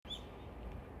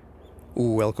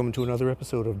Welcome to another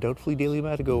episode of Doubtfully Daily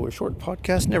Matago, a short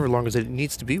podcast, never long as it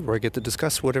needs to be, where I get to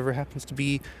discuss whatever happens to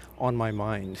be on my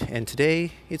mind. And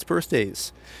today, it's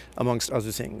birthdays, amongst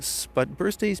other things. But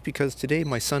birthdays because today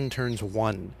my son turns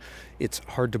 1. It's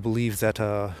hard to believe that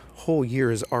a whole year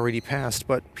has already passed,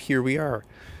 but here we are.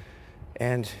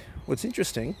 And what's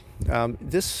interesting,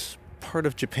 this part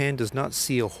of Japan does not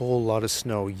see a whole lot of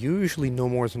snow, usually no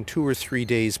more than 2 or 3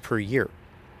 days per year.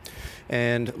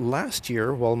 And last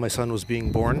year, while my son was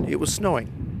being born, it was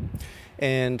snowing.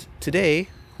 And today,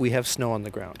 we have snow on the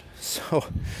ground. So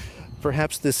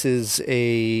perhaps this is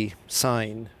a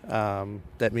sign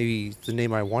that maybe the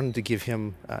name I wanted to give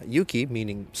him, Yuki,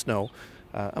 meaning snow,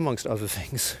 amongst other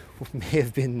things, may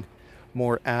have been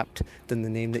more apt than the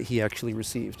name that he actually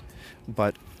received.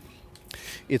 But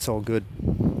it's all good.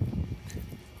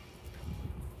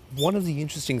 One of the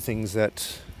interesting things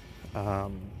that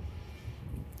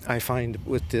I find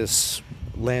with this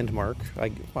landmark,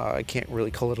 I can't really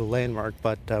call it a landmark,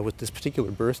 but with this particular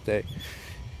birthday,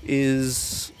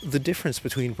 is the difference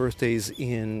between birthdays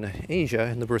in Asia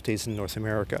and the birthdays in North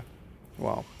America.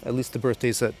 Well, at least the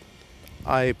birthdays that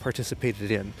I participated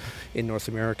in North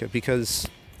America, because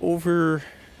over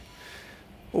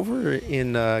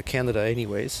in Canada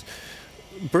anyways,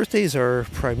 birthdays are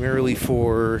primarily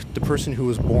for the person who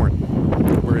was born,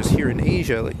 whereas here in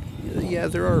Asia, yeah,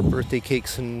 there are birthday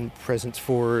cakes and presents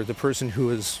for the person who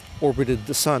has orbited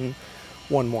the sun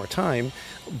one more time,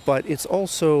 but it's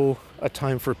also a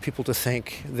time for people to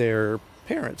thank their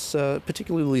parents,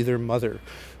 particularly their mother,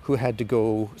 who had to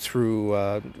go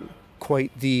through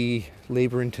quite the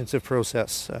labor-intensive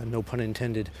process, no pun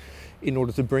intended, in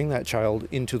order to bring that child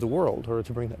into the world, or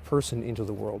to bring that person into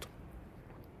the world.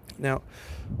 Now,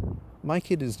 my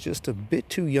kid is just a bit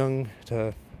too young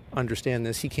to understand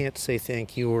this. He can't say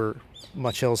thank you or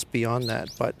much else beyond that.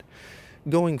 But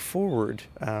going forward,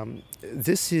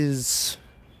 this is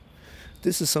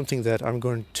something that I'm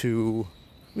going to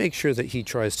make sure that he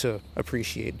tries to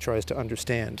appreciate, tries to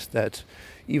understand, that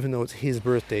even though it's his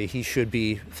birthday, he should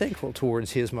be thankful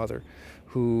towards his mother,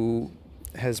 who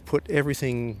has put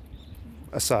everything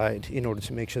aside in order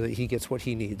to make sure that he gets what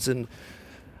he needs. And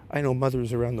I know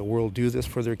mothers around the world do this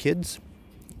for their kids.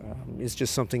 It's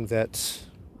just something that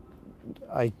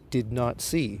I did not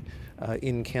see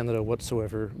in Canada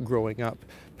whatsoever growing up.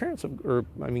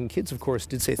 Kids, of course,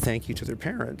 did say thank you to their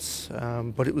parents,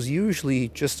 but it was usually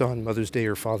just on Mother's Day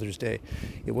or Father's Day.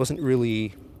 It wasn't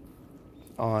really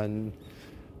on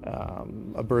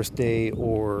a birthday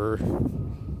or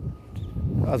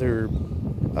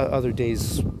other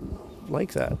days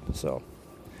like that. So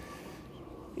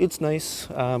it's nice,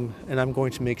 and I'm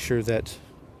going to make sure that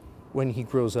when he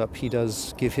grows up, he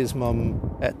does give his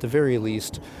mom, at the very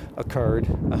least, a card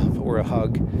or a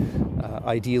hug,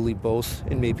 ideally both,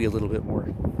 and maybe a little bit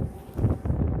more.